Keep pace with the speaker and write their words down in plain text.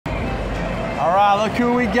All right, look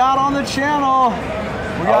who we got on the channel.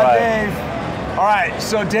 We got Dave. All right,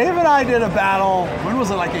 so Dave and I did a battle. When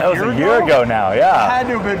was it, like a year ago? That was a year ago now, yeah. It had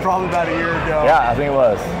to have been probably about a year ago. Yeah, I think it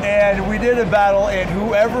was. And we did a battle, and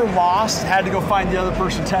whoever lost had to go find the other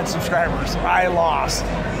person 10 subscribers. I lost.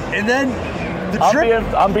 And then the trick...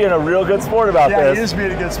 I'm being a real good sport about this. Yeah, he is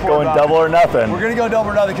being a good sport going about double or nothing. We're going to go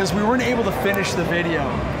double or nothing because we weren't able to finish the video.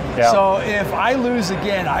 Yeah. So if I lose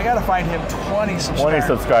again, I got to find him 20 subscribers. 20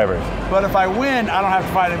 subscribers. But if I win, I don't have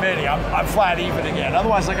to find him any. I'm flat even again.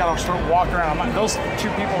 Otherwise, I got to start walking around. Those two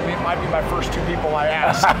people might be my first two people I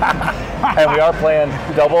asked. And we are playing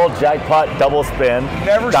double jackpot double spin.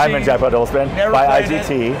 Diamond jackpot double spin by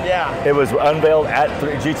IGT. Yeah. It was unveiled at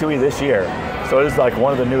G2E this year. So it is like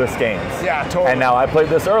one of the newest games. Yeah, totally. And now I played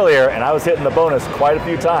this earlier, and I was hitting the bonus quite a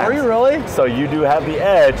few times. Are you really? So you do have the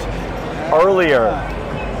edge earlier.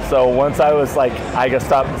 So once I was like, I guess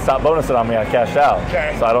stop bonusing on me, I cashed out.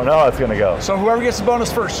 Okay. So I don't know how it's going to go. So whoever gets the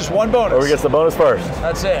bonus first, just one bonus. Whoever gets the bonus first.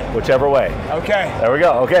 That's it. Whichever way. Okay. There we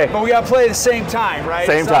go. Okay. But we got to play at the same time, right?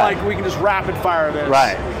 Same it's time. not like we can just rapid fire this.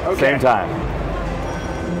 Right. Okay. Same time.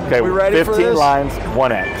 Okay. We ready 15 for this? lines,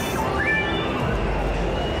 1x.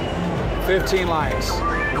 15 lines,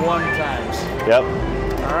 1 times. Yep.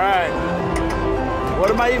 All right. What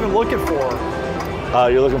am I even looking for?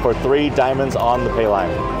 You're looking for 3 diamonds on the pay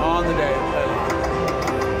line. On the day.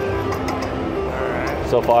 All right.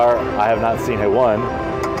 So far, I have not seen a 1.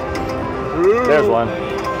 Ooh. There's 1.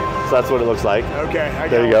 So that's what it looks like. Okay. I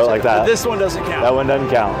there you go, like that. But this one doesn't count. That one doesn't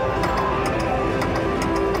count.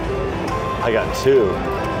 I got 2.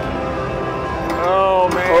 Oh,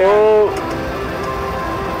 man. Oh.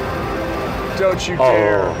 Don't you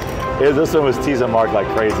dare. Yeah, this one was teasing Mark like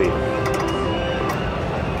crazy.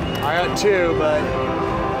 I got 2, but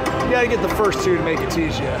you got to get the first 2 to make it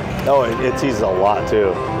tease you. Oh, it teases a lot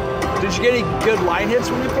too. Did you get any good line hits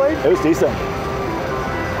when you played? It was decent.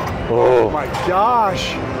 Oh my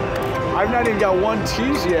gosh. I've not even got 1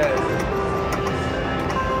 tease yet.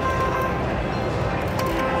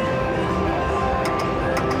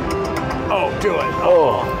 Oh, do it.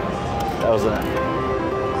 Oh, that was a...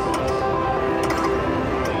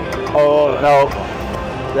 Oh, no.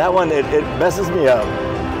 That one, it messes me up.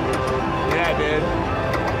 Yeah, it did.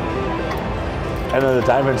 And then the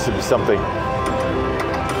diamond should be something.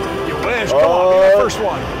 You wish. Come on, be my first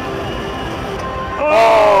one.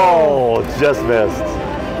 Oh, just missed.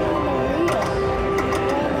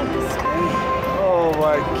 Oh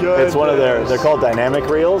my goodness. It's one of they're called dynamic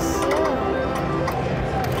reels.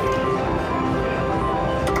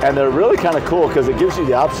 And they're really kind of cool because it gives you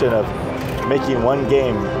the option of making one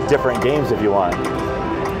game different games if you want.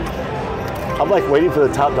 I'm like waiting for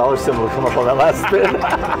the top dollar symbol to come up on that last spin.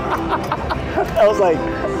 I was like,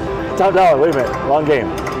 top dollar, wait a minute, wrong game.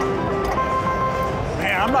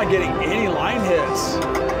 Man, I'm not getting any line hits.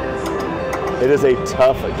 It is a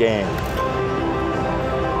tough game.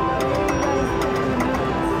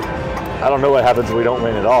 I don't know what happens if we don't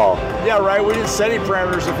win at all. Yeah, right, we didn't set any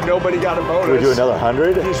parameters if nobody got a bonus. Do we do another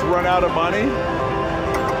 100? Just run out of money.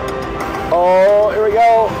 Oh, here we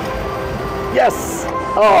go. Yes.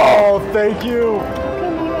 Oh, thank you.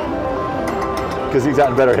 Because he's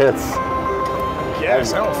gotten better hits.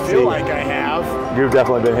 Yes, I don't feel like I have. You've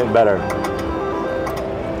definitely been hitting better.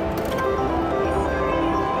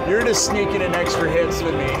 You're just sneaking in extra hits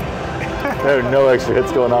with me. There are no extra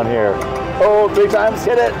hits going on here. Oh, 3 times,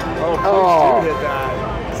 hit it. Oh, please do hit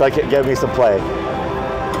that. So I can get me some play.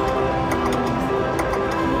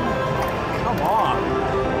 Come on.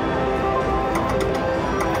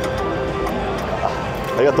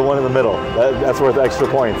 I got the one in the middle. That's worth extra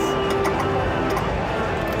points.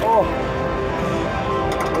 Oh,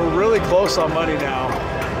 we're really close on money now.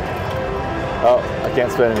 Oh, I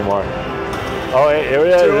can't spend anymore. Oh, here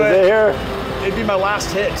it is. Is it here? It'd be my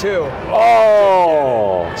last hit too.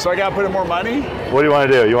 Oh. So I gotta put in more money? What do you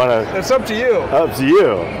want to do? You want to? It's up to you. Up to you.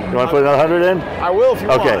 You want to put another 100 in? I will if you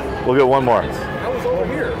want. Okay, we'll get one more. I was over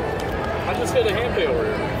here. I just hit a Handpay over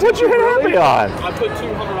here. What'd you hit Handpay on? I put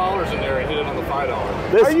 $200 in there and hit it on the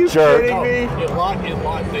 $5. This Are you jerk. kidding me?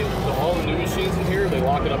 All the new machines in here, they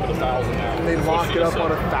lock it up at 1,000 now. They lock it up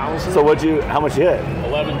on 1,000? So how much you hit?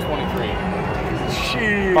 1123.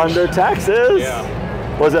 Jeez. Under taxes? Yeah.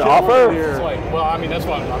 Was it offer? It's like, well, I mean, that's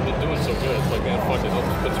why I've been doing so good. It's like, man, fuck it.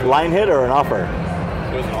 Let's put Line hit or an offer?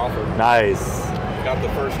 It was an offer. Nice. Got the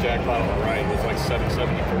first jackpot on the right. It was like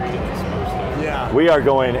 773 in this first thing. Yeah. We are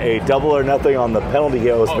going a double or nothing on the penalty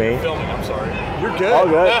he owes me. You're filming, I'm sorry. You're good. All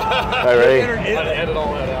good. All right, ready? I had to edit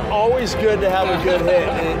all that out. Always good to have a good hit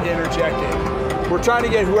and interjecting. We're trying to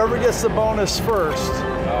get whoever gets the bonus first.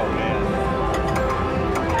 Oh, man.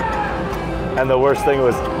 And the worst thing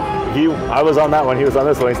was, I was on that one. He was on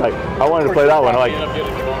this one. He's like, I wanted to play that one. I'm like, End up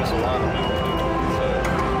getting the bonus a lot.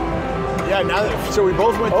 Yeah, now that, so we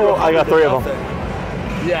both went through. oh, I got 3 of them.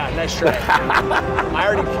 Yeah, nice try. I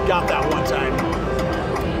already got that one time.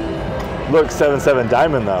 Look, 7-7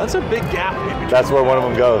 diamond though. That's a big gap in between. That's where one of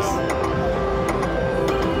them goes.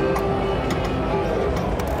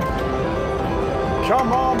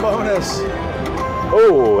 Come on, bonus.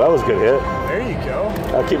 Oh, that was a good hit. There you go.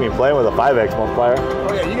 That'll keep me playing with a 5x multiplier.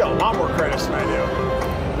 Oh yeah, you got a lot more credits than I do.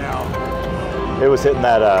 Now. It was hitting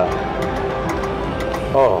that,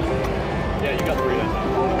 oh. Yeah, you got 3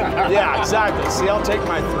 that time. Yeah, exactly. See, I'll take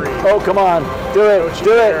my 3. Oh, come on. Do it, Don't you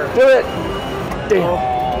do dare. it, do it.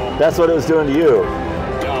 Damn. That's what it was doing to you.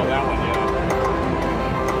 Oh, that one, yeah.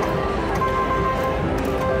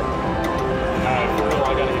 All right, for real, I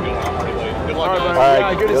gotta get going. I'm already late. Good luck, All right, guys. All right,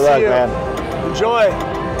 Yeah, good to luck, see you. man. Enjoy.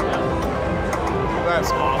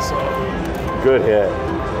 That's awesome. Good hit.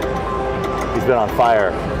 He's been on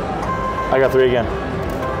fire. I got 3 again.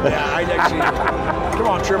 Yeah, I actually. Come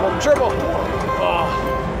on, triple, triple. Oh,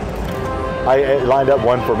 It lined up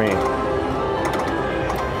 1 for me.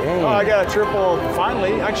 Dang. oh, I got a triple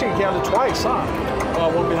finally. Actually, counted twice, huh? Oh,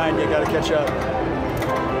 1 behind you. Got to catch up.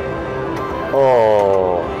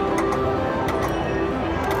 Oh.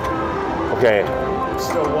 Okay.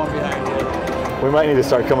 Still 1 behind you. We might need to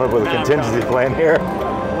start coming up with a Nah, I'm contingency coming. plan here.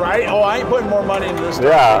 Right? Oh, I ain't putting more money into this.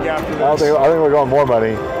 Yeah. thing after I this. think we're going more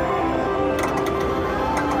money.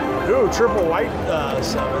 Ooh, triple white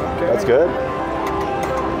 7. Okay. That's good.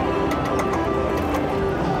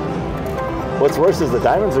 What's worse is the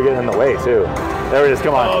diamonds are getting in the way too. There it is.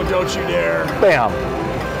 Come on. Oh, don't you dare. Bam.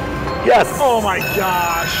 Yes. Oh my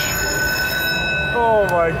gosh. Oh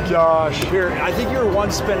my gosh. Here, I think you're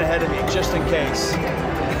 1 spin ahead of me, just in case.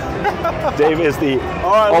 Dave is the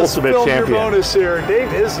All right, let's ultimate build champion. your bonus here.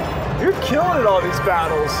 Dave is, you're killing it all these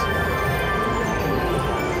battles.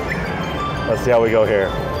 Let's see how we go here.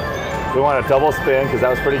 We want a double spin because that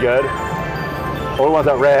was pretty good. Or we want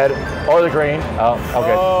that red or the green. Oh,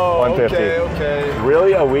 okay. Oh, 150. okay, okay.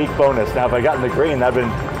 Really a weak bonus. Now if I got in the green, that'd been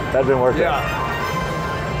worth it. Yeah.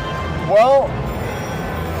 Well,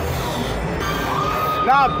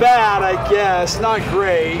 not bad, I guess. Not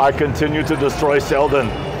great. I continue to destroy Sheldon.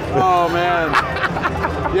 Oh man.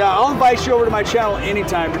 Yeah, I'll invite you over to my channel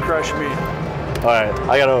anytime to crush me. All right,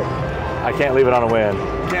 I can't leave it on a win.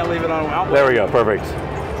 Can't leave it on. There we go, perfect.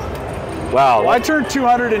 Wow. Well, I turned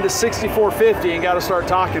 200 into 6450 and got to start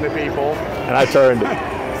talking to people. And I turned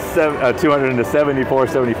 200 into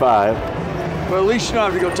 74.75. But at least you don't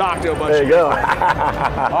have to go talk to a bunch There of you go.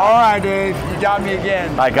 people. All right, Dave, you got me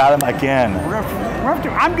again. I got him again. I'm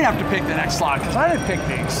gonna have to pick the next slot because I didn't pick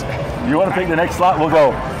these. You want to pick the next slot? We'll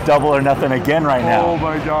go double or nothing again right now. Oh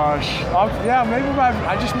my gosh. Yeah, maybe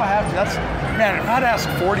I just might have to. That's, man, if I'd ask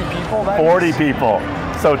 40 people, that 40 is, people.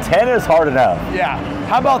 So 10 is hard enough. Yeah.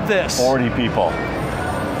 How about this? 40 people.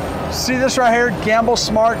 See this right here? Gamble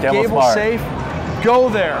smart, Gamble Gable smart. safe. Go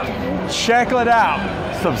there. Check it out.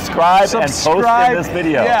 Subscribe and post in this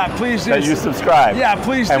video. Yeah, please do. That you subscribe. Yeah,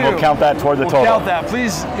 please do. And we'll count that toward the total. We'll count that.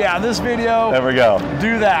 Please, yeah, this video. There we go.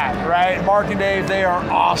 Do that, right? Mark and Dave, they are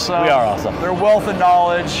awesome. We are awesome. They're wealth of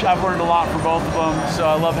knowledge. I've learned a lot from both of them, so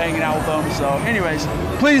I love hanging out with them. So anyways,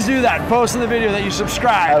 please do that. Post in the video that you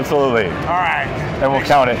subscribe. Absolutely. All right. And we'll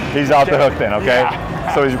count it. He's off the hook then, okay?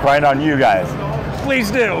 Yeah. So he's crying on you guys.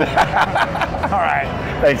 Please do. All right.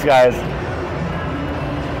 Thanks, guys.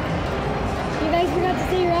 You guys forgot to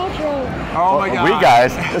say your outro. Oh my God. We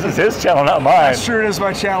guys, this is his channel, not mine. That's true, it is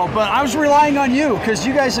my channel, but I was relying on you because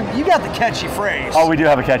you guys, you got the catchy phrase. Oh, we do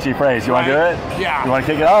have a catchy phrase. You want to do it? Yeah. You want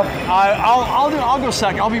to kick it off? I'll go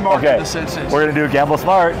second. I'll be marking Okay. this instance. We're going to do Gamble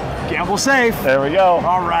Smart. Gamble safe. There we go.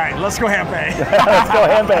 All right, let's go Handpay. Let's go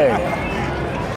Handpay.